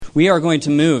We are going to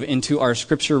move into our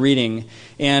scripture reading,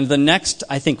 and the next,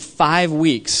 I think, 5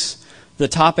 weeks, the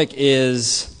topic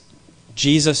is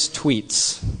Jesus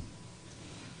tweets.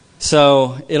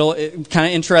 So kind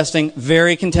of interesting,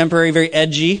 very contemporary, very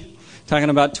edgy, talking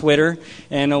about Twitter,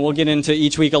 and we'll get into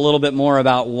each week a little bit more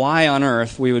about why on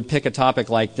earth we would pick a topic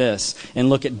like this and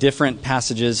look at different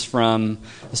passages from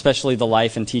especially the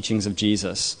life and teachings of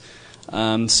Jesus.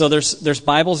 So there's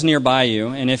Bibles nearby you,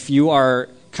 and if you are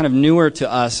kind of newer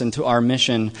to us and to our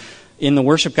mission, in the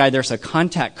worship guide there's a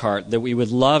contact card that we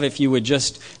would love if you would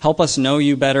just help us know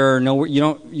you better.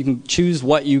 You can choose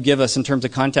what you give us in terms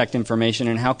of contact information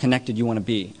and how connected you want to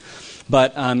be.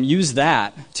 But use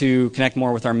that to connect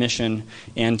more with our mission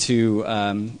and to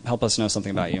help us know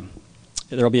something about you.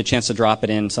 There will be a chance to drop it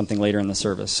in something later in the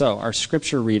service. So our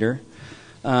scripture reader,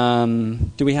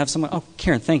 do we have someone? Oh,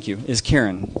 Karen, thank you, is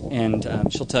Karen.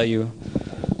 And she'll tell you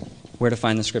where to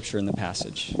find the scripture in the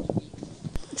passage.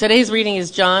 Today's reading is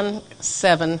John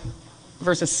 7,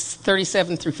 verses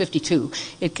 37 through 52.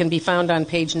 It can be found on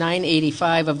page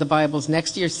 985 of the Bibles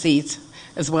next to your seats,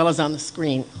 as well as on the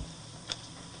screen.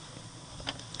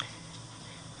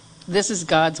 This is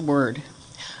God's word.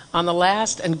 On the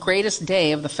last and greatest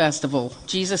day of the festival,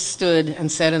 Jesus stood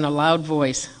and said in a loud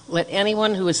voice, "Let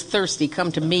anyone who is thirsty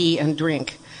come to me and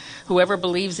drink. Whoever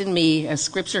believes in me, as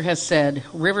Scripture has said,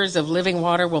 rivers of living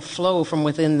water will flow from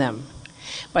within them."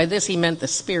 By this he meant the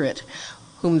Spirit,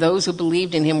 whom those who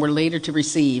believed in him were later to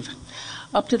receive.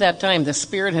 Up to that time, the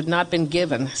Spirit had not been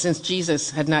given, since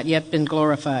Jesus had not yet been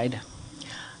glorified.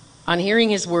 On hearing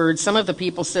his words, some of the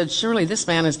people said, "Surely this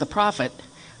man is the prophet."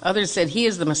 Others said, "He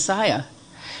is the Messiah."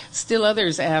 Still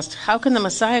others asked, "How can the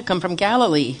Messiah come from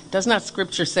Galilee? Does not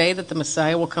Scripture say that the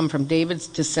Messiah will come from David's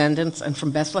descendants and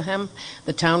from Bethlehem,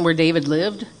 the town where David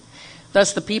lived?"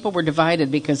 Thus the people were divided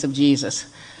because of Jesus.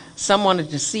 Some wanted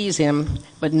to seize him,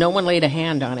 but no one laid a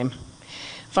hand on him.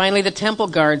 Finally, the temple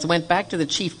guards went back to the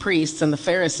chief priests and the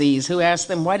Pharisees, who asked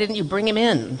them, "Why didn't you bring him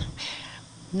in?"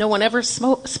 "No one ever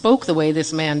spoke the way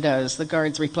this man does," the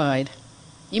guards replied.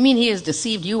 "You mean he has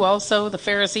deceived you also?" the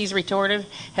Pharisees retorted.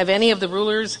 "Have any of the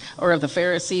rulers or of the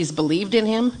Pharisees believed in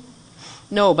him?"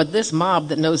 "No, but this mob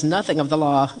that knows nothing of the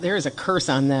law, there is a curse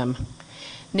on them."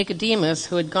 Nicodemus,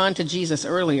 who had gone to Jesus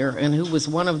earlier and who was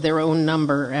one of their own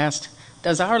number, asked,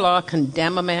 "Does our law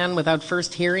condemn a man without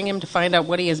first hearing him to find out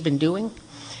what he has been doing?"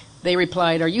 They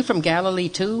replied, "Are you from Galilee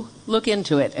too? Look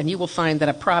into it, and you will find that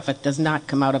a prophet does not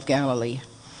come out of Galilee."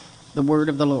 The word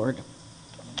of the Lord.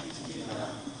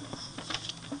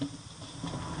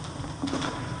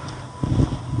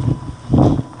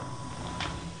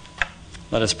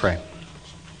 Let us pray.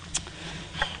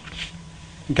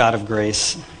 God of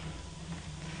grace,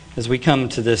 as we come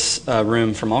to this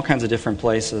room from all kinds of different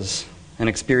places and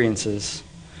experiences,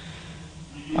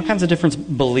 all kinds of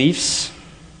different beliefs,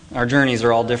 our journeys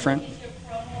are all different.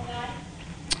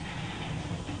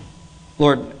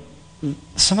 Lord,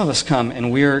 some of us come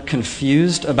and we're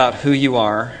confused about who you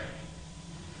are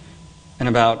and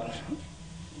about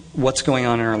what's going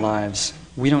on in our lives.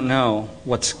 We don't know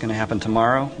what's going to happen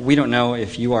tomorrow. We don't know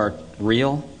if you are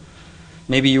real.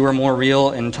 Maybe you were more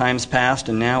real in times past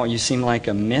and now you seem like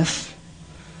a myth.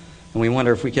 And we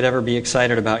wonder if we could ever be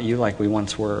excited about you like we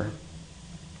once were.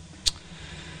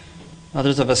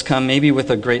 Others of us come maybe with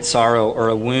a great sorrow or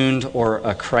a wound or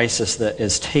a crisis that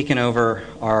has taken over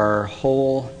our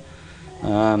whole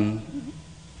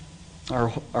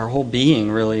being,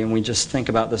 really, and we just think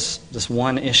about this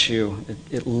one issue.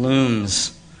 It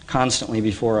looms constantly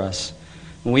before us.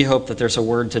 And we hope that there's a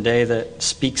word today that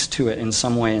speaks to it in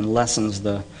some way and lessens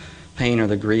the pain or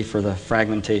the grief or the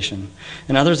fragmentation.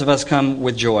 And others of us come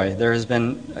with joy. There has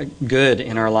been good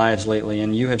in our lives lately,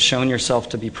 and you have shown yourself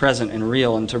to be present and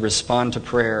real and to respond to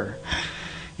prayer.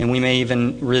 And we may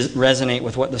even resonate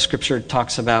with what the Scripture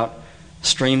talks about,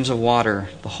 streams of water,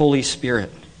 the Holy Spirit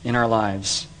in our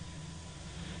lives.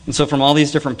 And so from all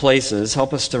these different places,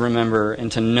 help us to remember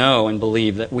and to know and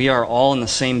believe that we are all in the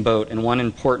same boat in one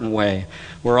important way.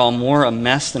 We're all more a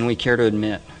mess than we care to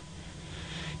admit.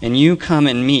 And you come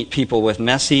and meet people with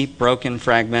messy, broken,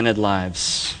 fragmented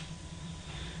lives.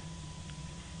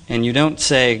 And you don't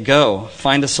say, "Go,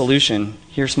 find a solution,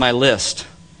 here's my list."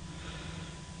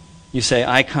 You say,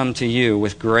 "I come to you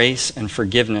with grace and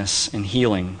forgiveness and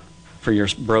healing for your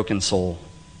broken soul."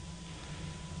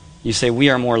 You say, "We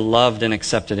are more loved and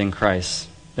accepted in Christ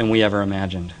than we ever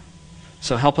imagined."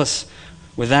 So help us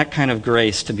with that kind of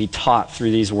grace to be taught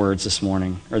through these words this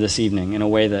morning or this evening in a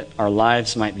way that our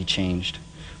lives might be changed.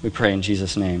 We pray in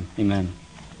Jesus' name. Amen.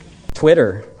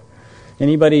 Twitter.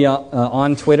 Anybody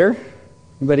on Twitter?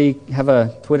 Anybody have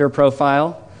a Twitter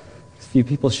profile? A few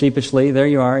people sheepishly. There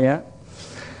you are, yeah.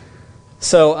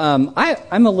 So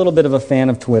I'm a little bit of a fan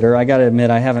of Twitter. I got to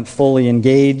admit, I haven't fully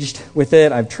engaged with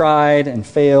it. I've tried and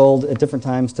failed at different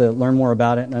times to learn more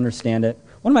about it and understand it.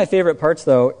 One of my favorite parts,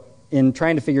 though, in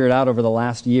trying to figure it out over the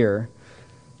last year,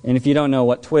 and if you don't know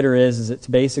what Twitter is it's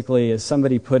basically, as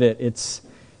somebody put it, it's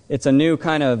a new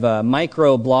kind of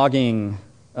micro-blogging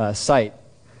site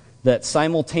that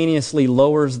simultaneously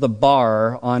lowers the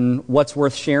bar on what's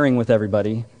worth sharing with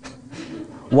everybody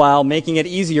while making it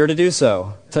easier to do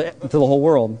so to the whole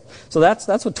world. So that's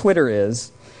what Twitter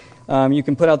is. You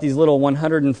can put out these little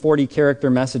 140-character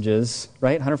messages,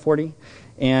 right? 140?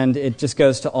 And it just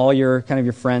goes to all your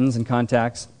friends and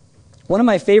contacts. One of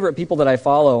my favorite people that I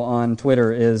follow on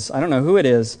Twitter is, I don't know who it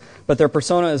is, but their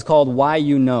persona is called Why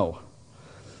You Know.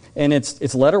 And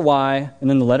it's letter Y, and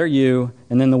then the letter U,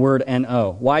 and then the word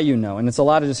N-O. Why You Know. And it's a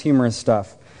lot of just humorous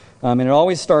stuff. And it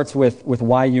always starts with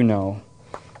Why You Know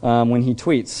when he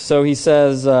tweets. So he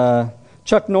says,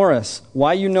 Chuck Norris,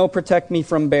 why you know protect me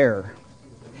from bear?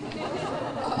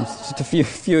 Just a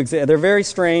few examples. They're very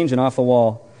strange and off the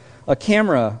wall. A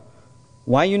camera,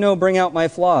 why you know bring out my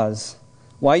flaws?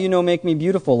 Why you know make me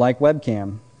beautiful like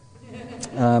webcam?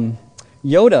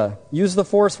 Yoda, use the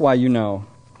Force, why you know?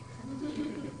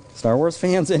 Star Wars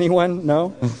fans, anyone? No?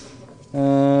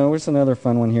 Where's another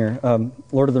fun one here?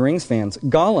 Lord of the Rings fans.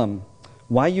 Gollum,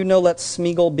 why you know let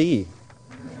Smeagol be?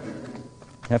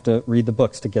 Have to read the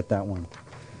books to get that one.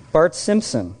 Bart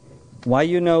Simpson, why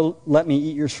you know let me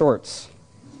eat your shorts?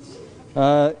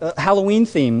 Halloween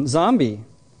theme, zombie,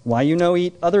 why you know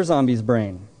eat other zombies'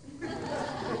 brain?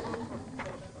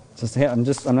 I'm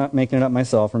not making it up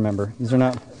myself, remember.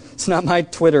 It's not my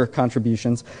Twitter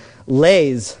contributions.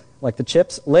 Lay's, like the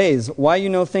chips. Lay's, why you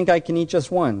know think I can eat just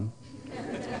one?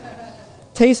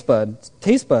 Taste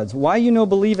buds, why you know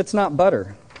believe it's not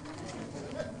butter?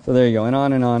 So there you go, and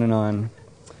on and on and on.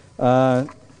 I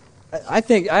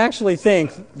actually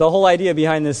think the whole idea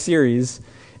behind this series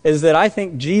is that I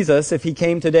think Jesus, if he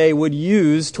came today, would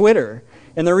use Twitter.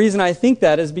 And the reason I think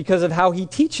that is because of how he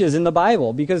teaches in the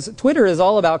Bible. Because Twitter is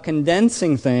all about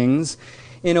condensing things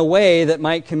in a way that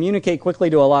might communicate quickly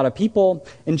to a lot of people.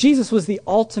 And Jesus was the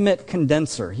ultimate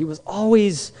condenser. He was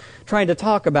always trying to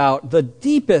talk about the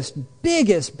deepest,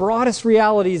 biggest, broadest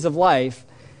realities of life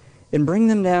and bring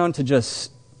them down to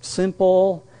just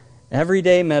simple,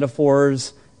 everyday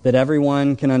metaphors that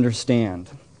everyone can understand.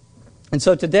 And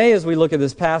so today, as we look at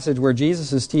this passage where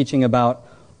Jesus is teaching about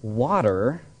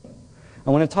water, I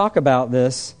want to talk about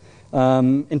this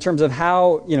in terms of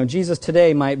how Jesus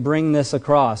today might bring this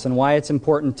across and why it's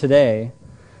important today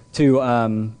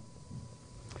to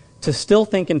still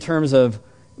think in terms of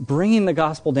bringing the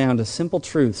gospel down to simple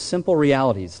truths, simple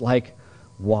realities like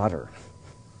water.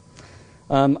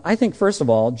 I think, first of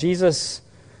all,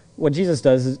 what Jesus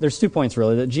does is, there's 2 points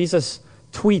really, that Jesus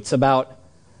tweets about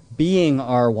being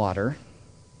our water.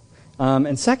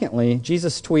 And secondly,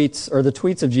 Jesus tweets, or the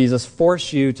tweets of Jesus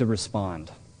force you to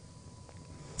respond.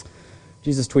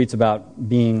 Jesus tweets about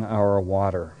being our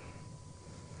water.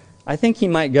 I think he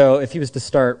might go, if he was to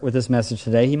start with this message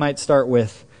today, he might start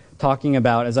with talking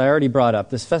about, as I already brought up,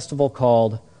 this festival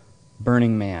called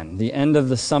Burning Man, the end of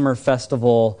the summer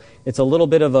festival. It's a little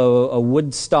bit of a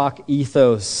Woodstock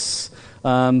ethos,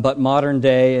 but modern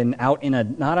day and out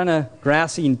in not on a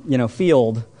grassy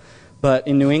field, but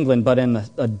in New England, but in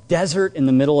a desert in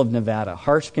the middle of Nevada,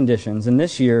 harsh conditions. And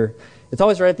this year, it's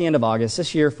always right at the end of August,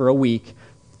 this year for a week,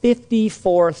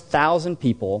 54,000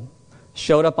 people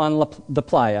showed up on the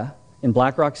playa in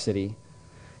Black Rock City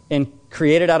and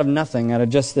created out of nothing, out of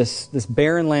just this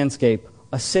barren landscape,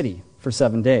 a city for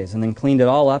 7 days, and then cleaned it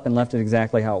all up and left it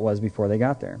exactly how it was before they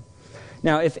got there.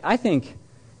 Now, if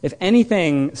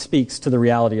anything speaks to the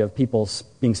reality of people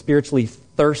being spiritually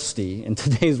thirsty in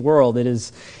today's world, it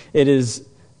is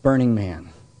Burning Man.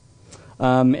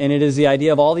 And it is the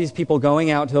idea of all these people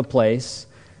going out to a place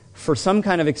for some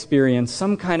kind of experience,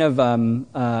 some kind of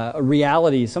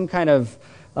reality, some kind of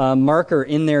marker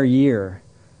in their year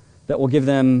that will give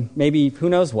them maybe who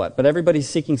knows what. But everybody's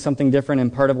seeking something different,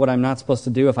 and part of what I'm not supposed to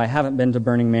do if I haven't been to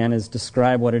Burning Man is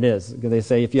describe what it is. They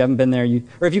say if you haven't been there,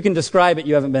 or if you can describe it,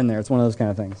 you haven't been there. It's one of those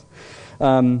kind of things.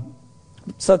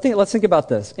 So let's think about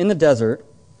this. In the desert,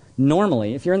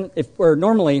 normally, if you're not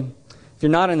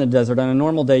in the desert, on a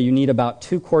normal day, you need about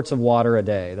 2 quarts of water a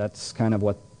day. That's kind of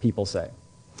what people say.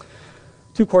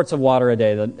 2 quarts of water a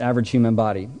day, the average human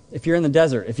body. If you're in the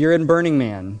desert, if you're in Burning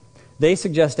Man, they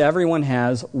suggest everyone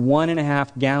has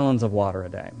 1.5 gallons of water a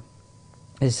day.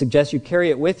 They suggest you carry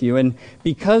it with you, and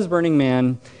because Burning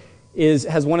Man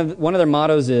has one of their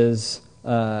mottos is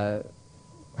how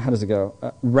does it go?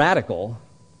 Radical.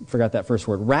 Forgot that first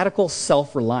word. Radical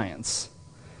self-reliance.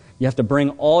 You have to bring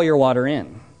all your water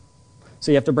in.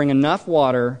 So you have to bring enough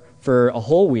water for a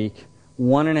whole week,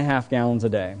 1.5 gallons a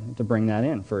day, to bring that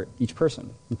in for each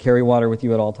person. You carry water with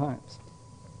you at all times.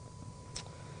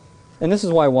 And this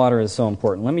is why water is so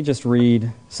important. Let me just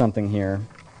read something here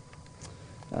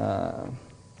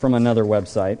from another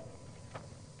website.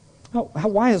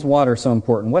 Why is water so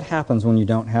important? What happens when you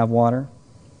don't have water?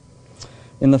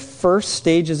 In the first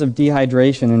stages of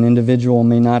dehydration, an individual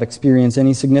may not experience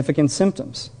any significant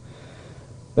symptoms.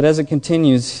 But as it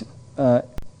continues,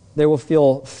 they will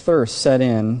feel thirst set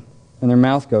in and their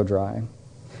mouth go dry.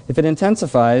 If it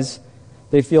intensifies,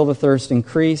 they feel the thirst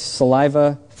increase,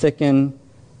 saliva thicken,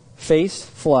 face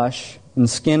flush, and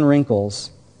skin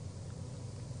wrinkles.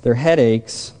 Their head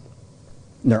aches,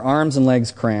 their arms and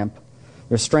legs cramp,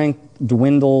 their strength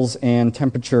dwindles, and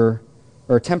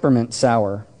temperament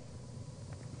sour.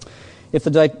 If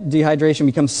the dehydration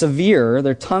becomes severe,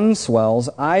 their tongue swells,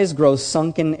 eyes grow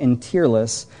sunken and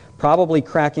tearless, probably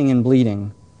cracking and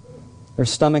bleeding. Their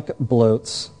stomach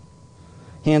bloats.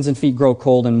 Hands and feet grow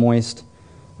cold and moist.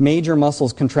 Major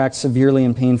muscles contract severely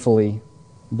and painfully.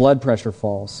 Blood pressure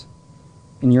falls.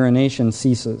 And urination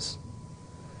ceases.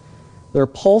 Their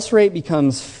pulse rate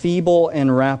becomes feeble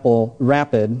and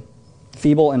rapid.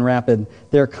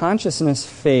 Their consciousness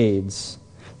fades.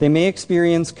 They may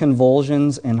experience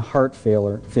convulsions and heart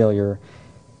failure.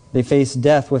 They face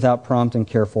death without prompt and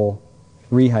careful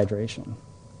rehydration.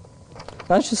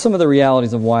 That's just some of the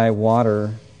realities of why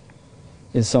water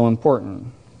is so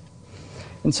important.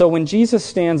 And so when Jesus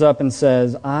stands up and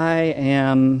says, I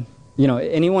am,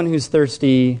 anyone who's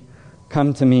thirsty,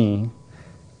 come to me,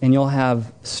 and you'll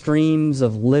have streams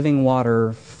of living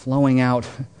water flowing out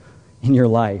in your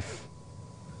life.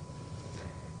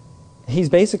 He's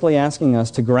basically asking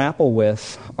us to grapple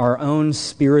with our own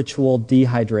spiritual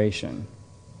dehydration.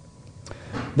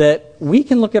 That we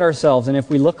can look at ourselves, and if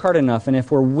we look hard enough, and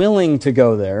if we're willing to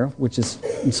go there, which is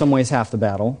in some ways half the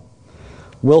battle,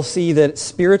 we'll see that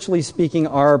spiritually speaking,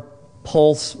 our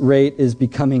pulse rate is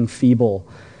becoming feeble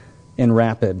and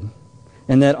rapid,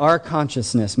 and that our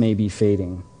consciousness may be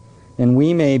fading, and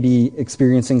we may be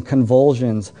experiencing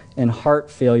convulsions and heart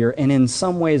failure, and in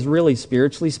some ways, really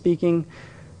spiritually speaking,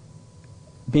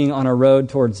 being on a road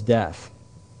towards death.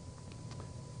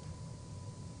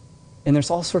 And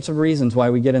there's all sorts of reasons why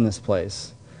we get in this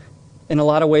place. In a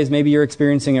lot of ways, maybe you're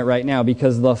experiencing it right now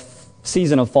because the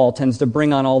season of fall tends to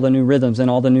bring on all the new rhythms and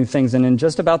all the new things. And in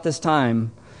just about this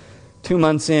time, 2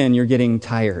 months in, you're getting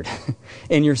tired.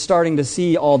 And you're starting to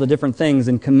see all the different things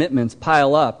and commitments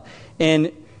pile up.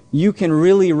 And you can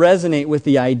really resonate with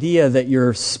the idea that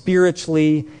you're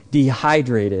spiritually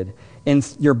dehydrated. And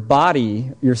your body,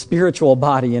 your spiritual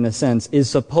body in a sense, is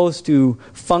supposed to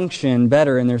function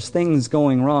better, and there's things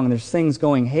going wrong, there's things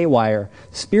going haywire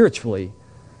spiritually,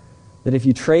 that if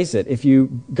you trace it, if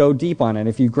you go deep on it,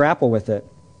 if you grapple with it,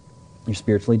 you're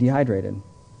spiritually dehydrated.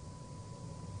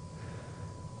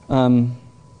 Now,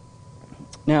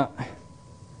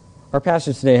 our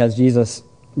passage today has Jesus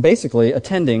basically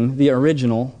attending the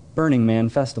original Burning Man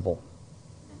festival.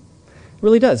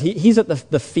 Really does. He's at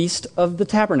the Feast of the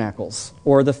Tabernacles,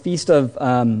 or the Feast of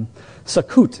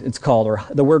Sukkot, it's called, or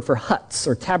the word for huts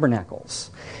or tabernacles.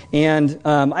 And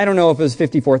I don't know if it was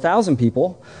 54,000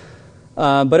 people,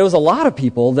 but it was a lot of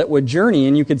people that would journey.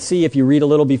 And you could see, if you read a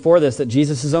little before this, that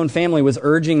Jesus' own family was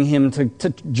urging him to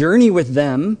journey with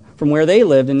them from where they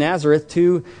lived in Nazareth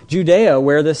to Judea,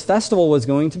 where this festival was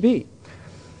going to be.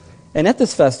 And at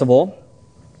this festival,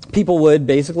 people would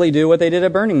basically do what they did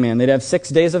at Burning Man. They'd have 6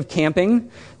 days of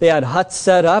camping. They had huts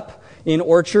set up in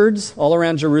orchards all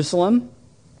around Jerusalem.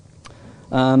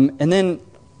 And then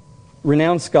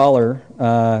renowned scholar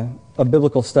of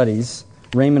biblical studies,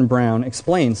 Raymond Brown,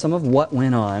 explained some of what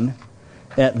went on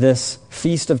at this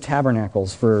Feast of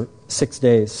Tabernacles for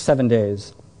 7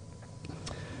 days.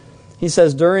 He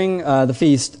says during the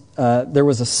feast, there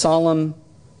was a solemn,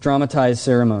 dramatized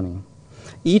ceremony.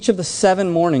 Each of the 7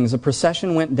 mornings, a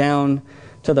procession went down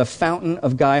to the fountain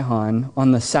of Gihon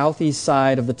on the southeast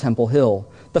side of the Temple Hill,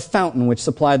 the fountain which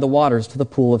supplied the waters to the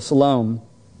pool of Siloam.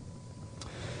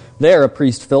 There, a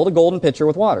priest filled a golden pitcher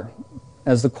with water.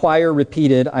 As the choir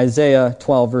repeated Isaiah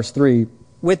 12, verse 3,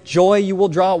 "With joy you will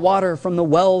draw water from the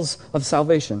wells of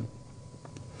salvation."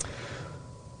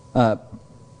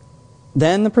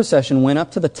 Then the procession went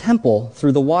up to the temple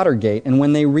through the water gate, and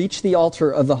when they reached the altar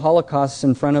of the holocausts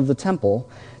in front of the temple,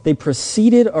 they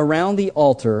proceeded around the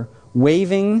altar,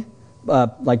 waving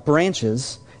like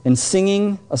branches and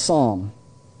singing a psalm.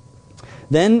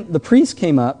 Then the priest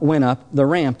went up the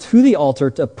ramp to the altar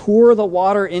to pour the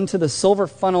water into a silver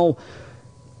funnel,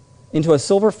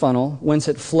 whence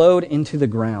it flowed into the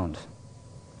ground.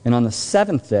 And on the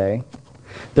 7th day,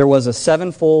 there was a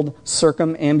sevenfold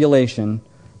circumambulation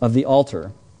of the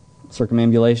altar.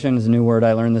 Circumambulation is a new word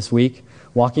I learned this week.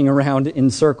 Walking around in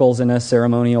circles in a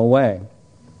ceremonial way.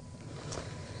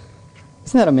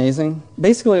 Isn't that amazing?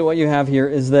 Basically what you have here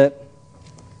is that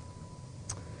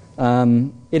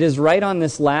it is right on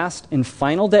this last and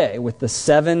final day with the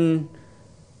 7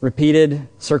 repeated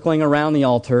circling around the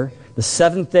altar, the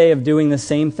 7th day of doing the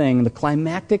same thing, the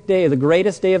climactic day, the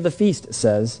greatest day of the feast, it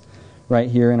says, right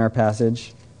here in our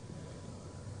passage.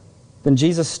 Then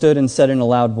Jesus stood and said in a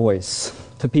loud voice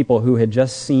to people who had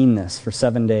just seen this for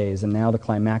 7 days and now the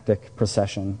climactic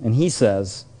procession. And he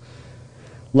says,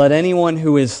 "Let anyone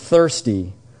who is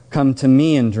thirsty come to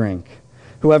me and drink.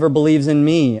 Whoever believes in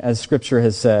me, as Scripture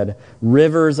has said,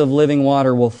 rivers of living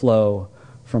water will flow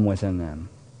from within them."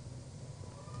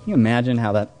 Can you imagine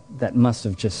how that must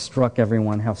have just struck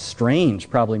everyone? How strange,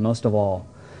 probably most of all,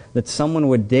 that someone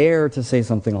would dare to say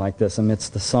something like this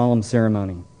amidst the solemn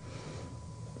ceremony.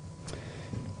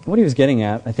 What he was getting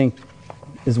at, I think,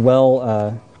 is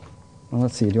well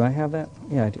let's see, do I have that?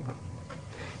 Yeah, I do.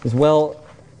 Is well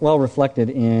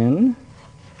reflected in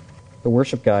the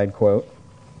worship guide quote.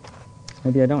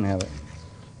 Maybe I don't have it.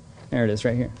 There it is,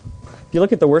 right here. If you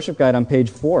look at the worship guide on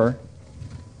page 4,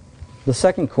 the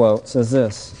second quote says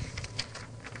this.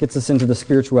 Gets us into the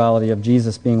spirituality of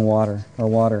Jesus being water, or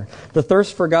water. "The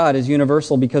thirst for God is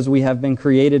universal because we have been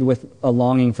created with a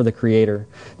longing for the Creator.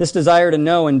 This desire to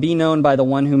know and be known by the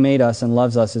one who made us and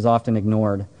loves us is often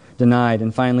ignored, denied,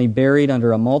 and finally buried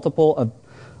under a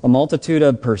multitude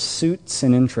of pursuits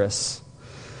and interests.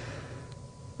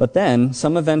 But then,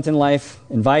 some event in life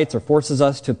invites or forces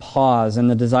us to pause, and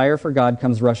the desire for God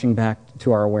comes rushing back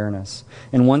to our awareness.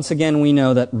 And once again, we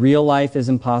know that real life is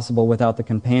impossible without the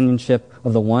companionship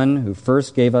of the one who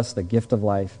first gave us the gift of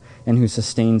life and who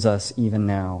sustains us even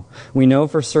now. We know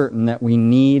for certain that we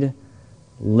need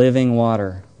living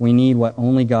water. We need what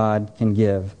only God can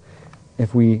give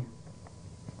if we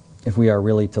are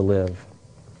really to live."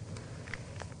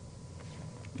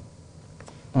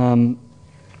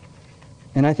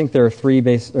 And I think there are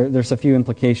there's a few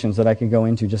implications that I could go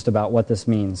into just about what this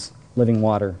means, living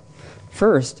water.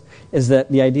 First is that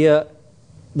the idea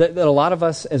that a lot of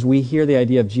us, as we hear the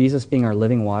idea of Jesus being our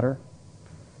living water,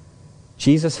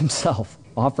 Jesus himself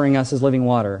offering us his living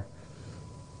water,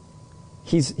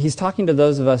 he's talking to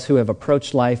those of us who have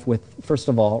approached life with, first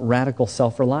of all, radical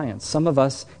self-reliance. Some of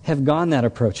us have gone that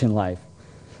approach in life.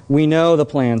 We know the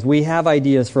plans. We have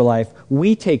ideas for life.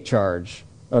 We take charge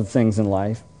of things in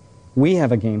life. We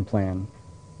have a game plan.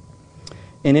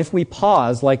 And if we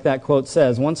pause, like that quote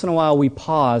says, once in a while we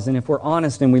pause, and if we're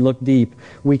honest and we look deep,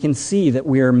 we can see that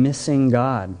we are missing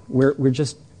God. We're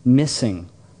just missing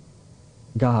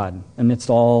God amidst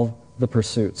all the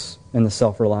pursuits and the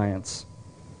self-reliance.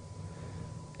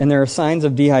 And there are signs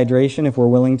of dehydration, if we're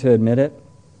willing to admit it,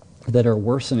 that are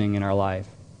worsening in our life.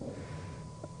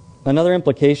 Another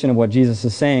implication of what Jesus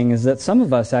is saying is that some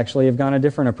of us actually have gone a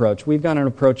different approach. We've gone an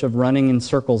approach of running in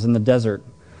circles in the desert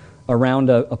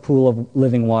around a pool of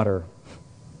living water.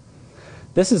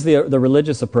 This is the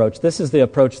religious approach. This is the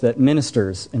approach that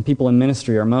ministers and people in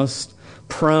ministry are most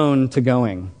prone to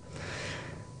going.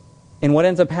 And what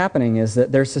ends up happening is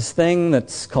that there's this thing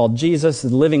that's called Jesus, the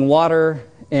living water,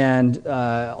 and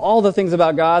all the things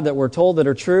about God that we're told that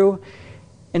are true.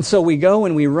 And so we go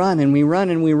and we run and we run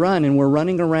and we run, and we're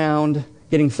running around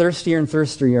getting thirstier and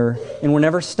thirstier, and we're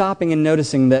never stopping and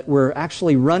noticing that we're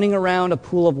actually running around a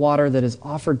pool of water that is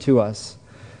offered to us.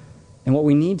 And what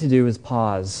we need to do is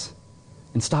pause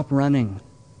and stop running.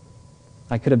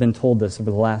 I could have been told this over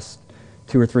the last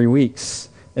 2 or 3 weeks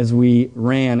as we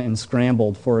ran and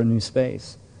scrambled for a new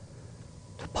space.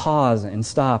 To pause and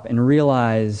stop and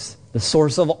realize the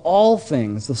source of all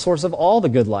things, the source of all the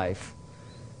good life,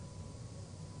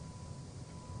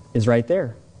 is right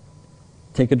there.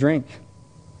 Take a drink.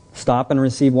 Stop and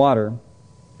receive water.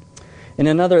 And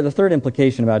the third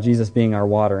implication about Jesus being our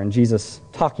water, and Jesus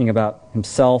talking about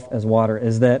himself as water,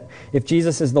 is that if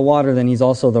Jesus is the water, then he's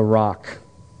also the rock.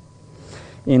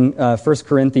 In 1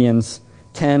 Corinthians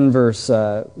 10, verse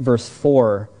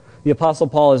 4, the Apostle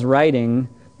Paul is writing,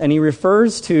 and he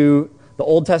refers to the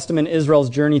Old Testament Israel's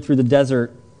journey through the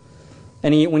desert.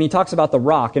 And when he talks about the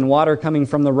rock and water coming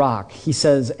from the rock, he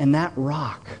says, and that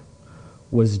rock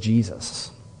was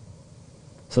Jesus.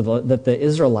 So that the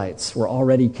Israelites were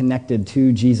already connected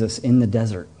to Jesus in the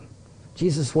desert.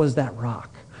 Jesus was that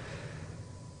rock.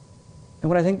 And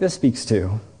what I think this speaks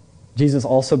to, Jesus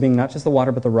also being not just the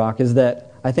water but the rock, is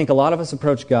that I think a lot of us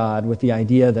approach God with the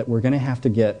idea that we're going to have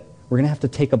to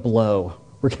take a blow.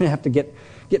 We're going to have to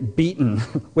get beaten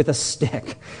with a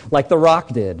stick like the rock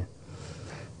did.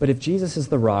 But if Jesus is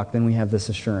the rock, then we have this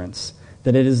assurance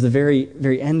that it is the very,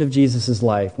 very end of Jesus'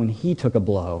 life, when he took a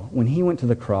blow, when he went to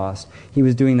the cross, he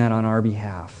was doing that on our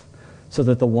behalf. So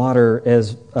that the water,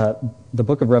 as the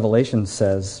book of Revelation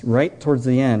says, right towards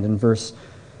the end in verse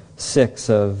 6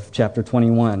 of chapter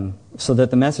 21, so that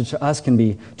the message to us can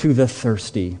be, to the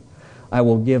thirsty, I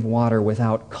will give water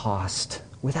without cost,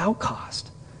 without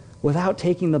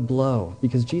taking the blow,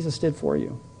 because Jesus did for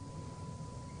you.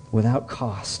 Without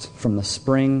cost, from the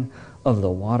spring of the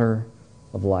water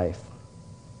of life.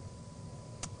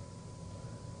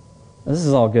 This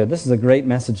is all good. This is a great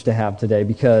message to have today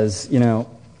because,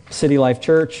 City Life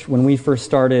Church, when we first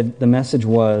started, the message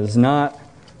was not,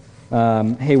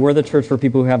 hey, we're the church for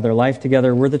people who have their life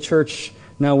together. We're the church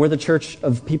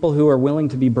of people who are willing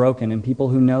to be broken and people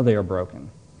who know they are broken.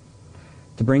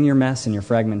 To bring your mess and your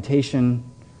fragmentation,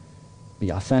 be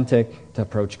authentic, to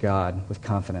approach God with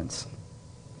confidence.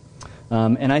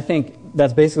 And I think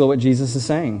that's basically what Jesus is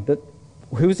saying. That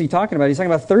who is he talking about? He's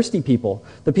talking about thirsty people.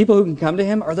 The people who can come to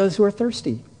him are those who are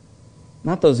thirsty,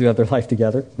 not those who have their life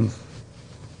together.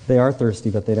 They are thirsty,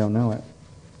 but they don't know it.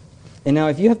 And now,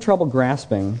 if you have trouble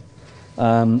grasping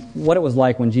what it was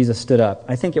like when Jesus stood up,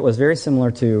 I think it was very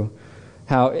similar to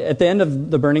how, at the end of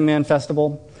the Burning Man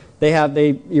festival,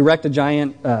 they erect a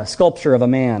giant sculpture of a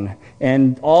man,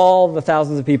 and all the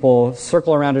thousands of people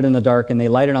circle around it in the dark, and they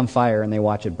light it on fire, and they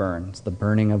watch it burn. It's the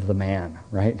burning of the man,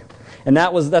 right? And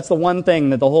that's the one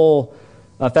thing that the whole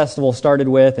festival started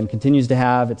with and continues to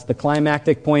have. It's the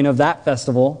climactic point of that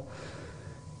festival.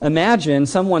 Imagine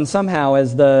someone somehow,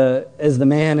 as the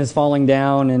man is falling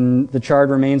down and the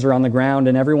charred remains are on the ground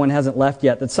and everyone hasn't left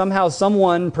yet, that somehow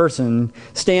one person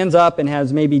stands up and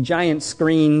has maybe giant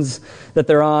screens that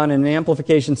they're on and an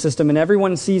amplification system, and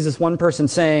everyone sees this one person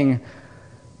saying,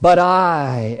 "But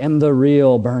I am the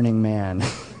real Burning Man."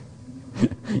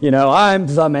 I'm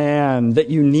the man that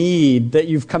you need, that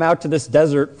you've come out to this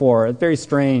desert for. It's very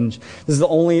strange. This is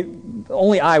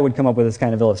only I would come up with this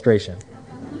kind of illustration.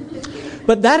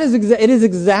 But it is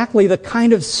exactly the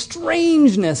kind of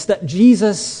strangeness that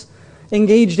Jesus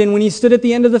engaged in when he stood at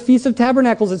the end of the Feast of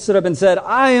Tabernacles and stood up and said,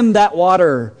 "I am that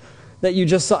water that you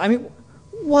just saw." I mean,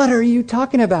 what are you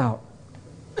talking about?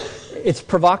 It's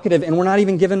provocative, and we're not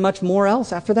even given much more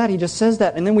else after that. He just says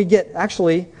that, and then we get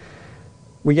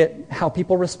how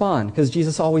people respond, because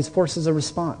Jesus always forces a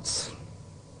response.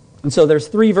 And so there's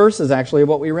 3 verses, actually, of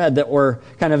what we read that were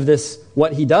kind of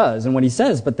what he does and what he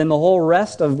says. But then the whole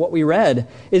rest of what we read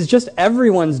is just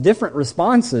everyone's different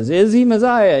responses. Is he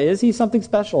Messiah? Is he something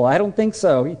special? I don't think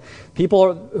so.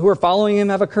 People who are following him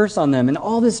have a curse on them. And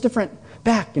all this different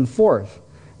back and forth.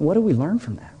 And what do we learn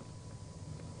from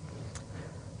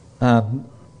that?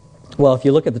 Well, if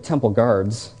you look at the temple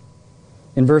guards,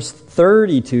 in verse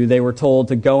 32, they were told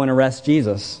to go and arrest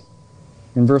Jesus.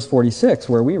 In verse 46,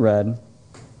 where we read,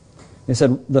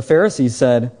 the Pharisees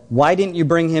said, "Why didn't you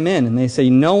bring him in?" And they say,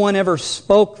 "No one ever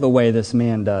spoke the way this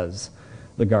man does,"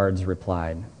 the guards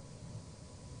replied.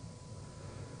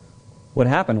 What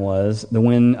happened was that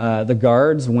when the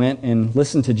guards went and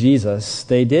listened to Jesus,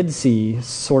 they did see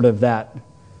sort of that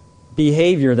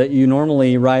behavior that you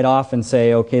normally write off and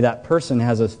say, okay, that person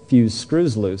has a few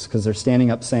screws loose because they're standing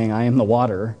up saying, "I am the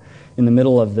water," in the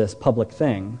middle of this public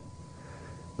thing.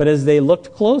 But as they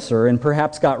looked closer and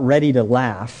perhaps got ready to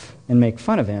laugh and make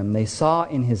fun of him, they saw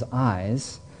in his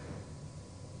eyes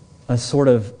a sort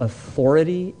of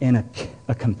authority and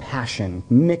a compassion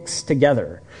mixed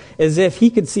together, as if he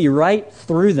could see right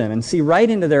through them and see right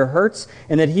into their hurts,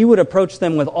 and that he would approach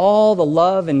them with all the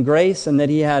love and grace, and that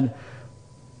he had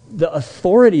the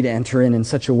authority to enter in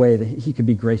such a way that he could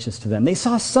be gracious to them. They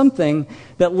saw something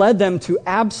that led them to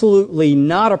absolutely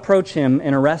not approach him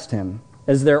and arrest him,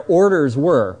 as their orders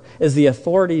were, as the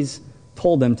authorities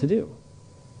told them to do.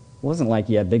 It wasn't like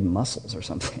he had big muscles or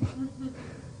something.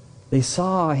 They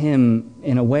saw him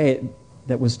in a way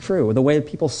that was true, the way that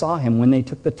people saw him when they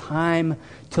took the time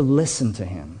to listen to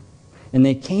him. And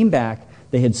they came back,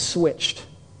 they had switched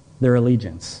their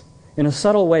allegiance. In a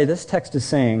subtle way, this text is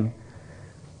saying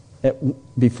that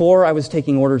before I was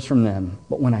taking orders from them,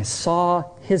 but when I saw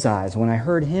his eyes, when I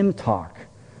heard him talk,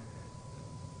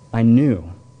 I knew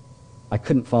I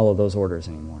couldn't follow those orders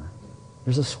anymore.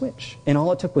 There's a switch. And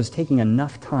all it took was taking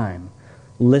enough time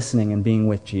listening and being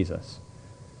with Jesus.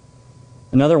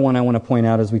 Another one I want to point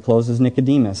out as we close is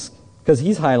Nicodemus, because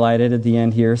he's highlighted at the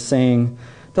end here saying,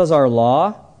 "Does our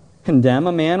law condemn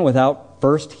a man without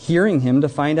first hearing him to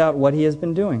find out what he has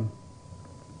been doing?"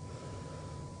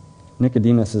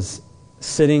 Nicodemus is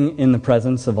sitting in the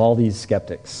presence of all these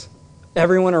skeptics.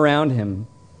 Everyone around him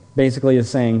basically is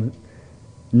saying,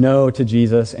 no to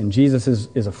Jesus, and Jesus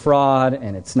is a fraud,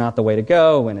 and it's not the way to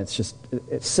go, and it's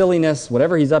silliness,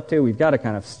 whatever he's up to, we've got to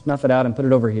kind of snuff it out and put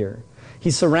it over here.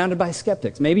 He's surrounded by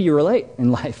skeptics. Maybe you relate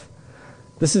in life.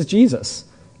 This is Jesus,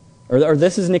 or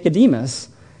this is Nicodemus.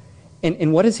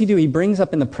 And what does he do? He brings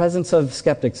up in the presence of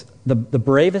skeptics the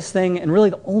bravest thing, and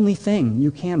really the only thing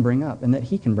you can bring up, and that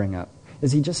he can bring up,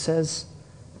 is he just says,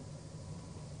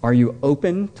 are you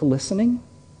open to listening?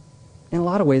 In a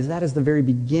lot of ways, that is the very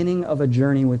beginning of a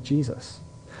journey with Jesus.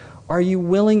 Are you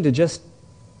willing to just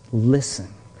listen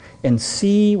and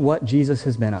see what Jesus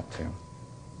has been up to?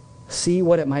 See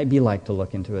what it might be like to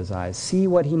look into his eyes. See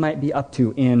what he might be up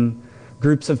to in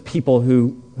groups of people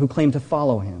who claim to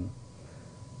follow him.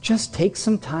 Just take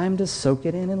some time to soak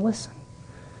it in and listen.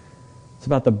 It's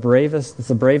the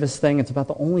bravest thing. It's about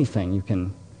the only thing you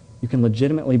can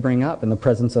legitimately bring up in the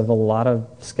presence of a lot of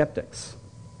skeptics.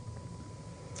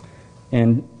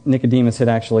 And Nicodemus had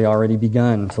actually already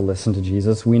begun to listen to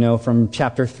Jesus. We know from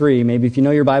chapter 3, maybe if you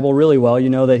know your Bible really well, you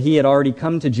know that he had already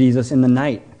come to Jesus in the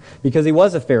night because he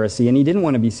was a Pharisee and he didn't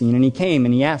want to be seen, and he came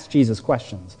and he asked Jesus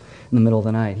questions in the middle of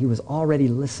the night. He was already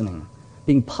listening,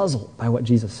 being puzzled by what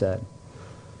Jesus said.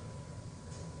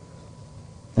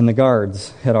 And the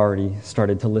guards had already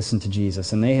started to listen to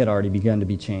Jesus, and they had already begun to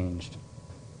be changed.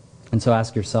 And so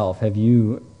ask yourself, have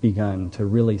you begun to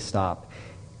really stop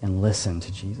and listen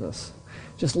to Jesus?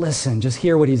 Just listen. Just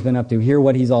hear what he's been up to. Hear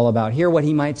what he's all about. Hear what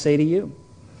he might say to you.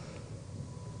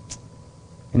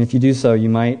 And if you do so, you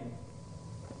might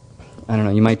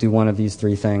do one of these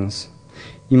three things.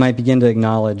 You might begin to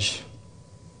acknowledge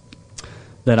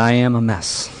that I am a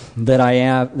mess, that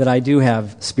I do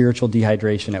have spiritual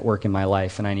dehydration at work in my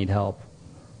life and I need help.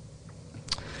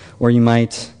 Or you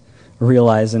might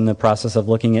realize in the process of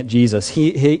looking at Jesus,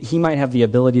 he might have the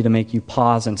ability to make you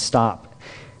pause and stop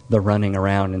the running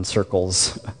around in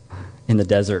circles in the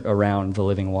desert around the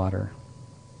living water.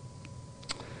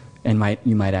 And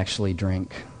you might actually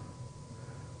drink.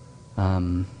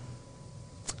 Or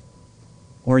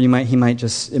it might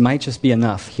just be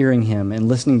enough. Hearing him and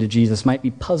listening to Jesus might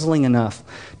be puzzling enough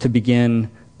to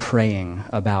begin praying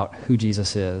about who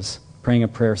Jesus is. Praying a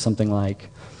prayer something like,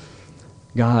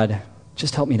 God,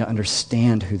 just help me to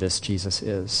understand who this Jesus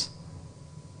is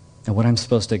and what I'm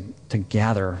supposed to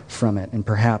gather from it. And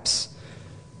perhaps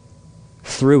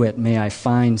through it, may I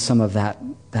find some of that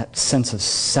sense of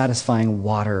satisfying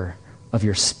water of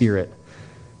your Spirit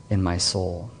in my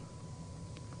soul.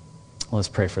 Let's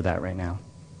pray for that right now.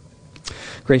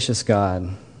 Gracious God,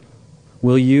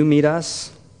 will you meet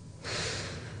us?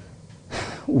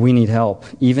 We need help,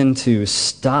 even to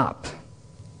stop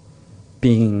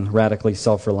being radically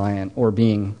self-reliant or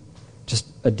being just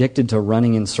addicted to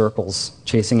running in circles,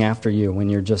 chasing after you when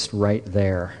you're just right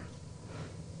there.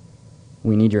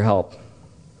 We need your help.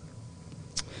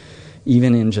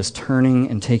 Even in just turning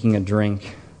and taking a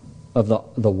drink of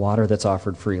the water that's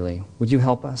offered freely. Would you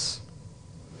help us?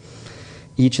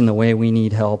 Each in the way we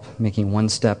need help, making one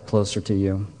step closer to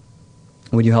you.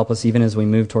 Would you help us even as we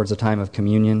move towards a time of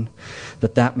communion,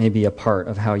 that may be a part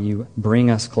of how you bring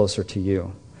us closer to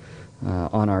you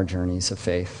on our journeys of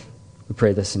faith. We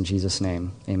pray this in Jesus'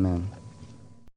 name. Amen.